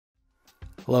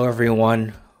Hello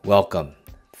everyone, welcome.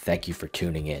 Thank you for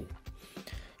tuning in.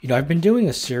 I've been doing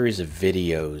a series of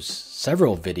videos,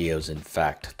 several videos in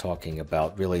fact, talking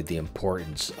about really the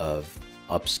importance of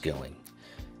upskilling.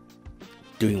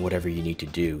 Doing whatever you need to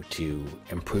do to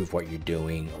improve what you're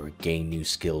doing or gain new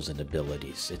skills and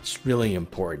abilities. It's really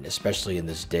important, especially in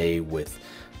this day with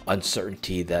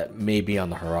uncertainty that may be on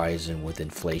the horizon with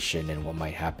inflation and what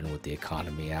might happen with the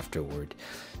economy afterward,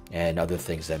 and other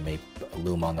things that may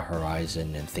loom on the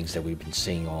horizon, and things that we've been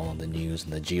seeing all in the news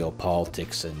and the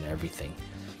geopolitics and everything.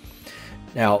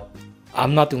 Now,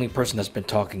 I'm not the only person that's been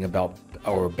talking about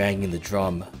or banging the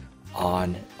drum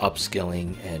on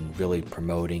upskilling and really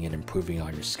promoting and improving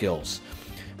on your skills.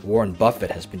 Warren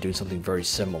Buffett has been doing something very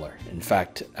similar. In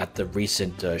fact, at the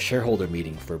recent shareholder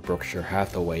meeting for Berkshire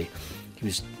Hathaway, he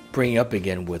was bringing up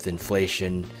again with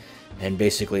inflation. And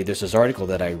basically, there's this article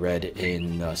that I read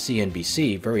in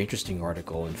CNBC, very interesting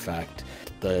article, in fact.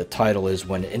 The title is,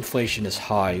 "When Inflation is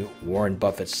High, Warren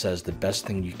Buffett Says the Best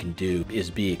Thing You Can Do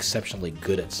is Be Exceptionally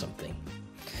Good at Something."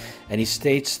 And he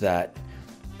states that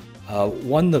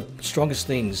one of the strongest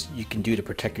things you can do to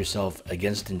protect yourself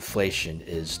against inflation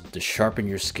is to sharpen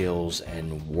your skills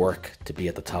and work to be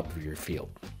at the top of your field.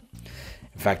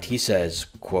 In fact, he says,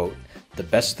 quote, "The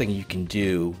best thing you can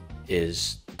do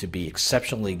is to be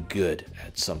exceptionally good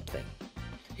at something."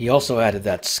 He also added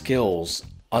that skills,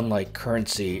 unlike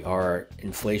currency, are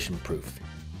inflation proof.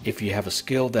 If you have a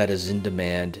skill that is in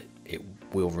demand, it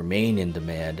will remain in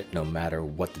demand no matter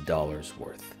what the dollar is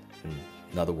worth.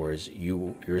 In other words,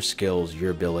 your skills,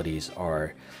 your abilities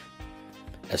are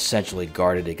essentially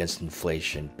guarded against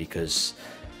inflation, because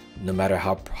no matter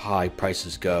how high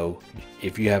prices go,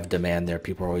 if you have demand there,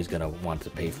 people are always going to want to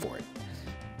pay for it.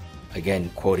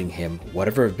 Again, quoting him,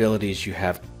 "Whatever abilities you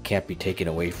have can't be taken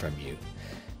away from you.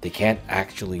 They can't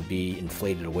actually be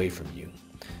inflated away from you.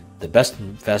 The best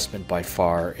investment by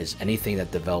far is anything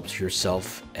that develops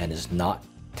yourself and is not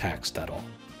taxed at all."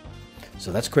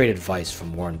 So that's great advice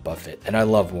from Warren Buffett. And I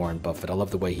love Warren Buffett. I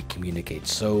love the way he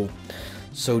communicates so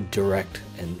direct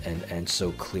and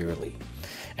so clearly.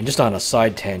 And just on a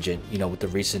side tangent, with the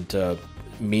recent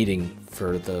meeting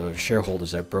for the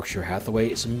shareholders at Berkshire Hathaway,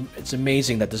 it's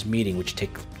amazing that this meeting, which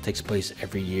takes place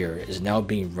every year, is now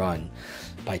being run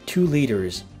by two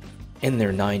leaders in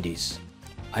their 90s.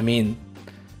 I mean,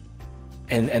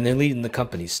 and they're leading the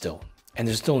company still, and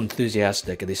they're still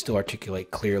enthusiastic, and they still articulate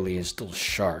clearly and still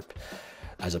sharp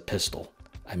as a pistol.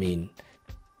 I mean,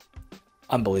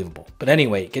 unbelievable. But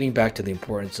anyway, getting back to the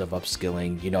importance of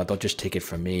upskilling, don't just take it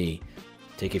from me,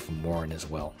 take it from Warren as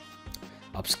well.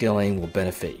 Upskilling will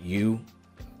benefit you,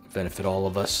 benefit all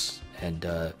of us, and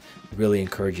really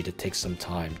encourage you to take some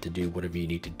time to do whatever you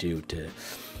need to do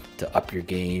to up your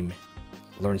game,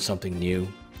 learn something new,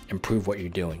 improve what you're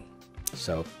doing.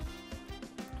 So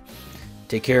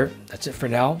take care. That's it for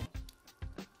now.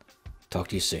 Talk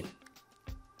to you soon.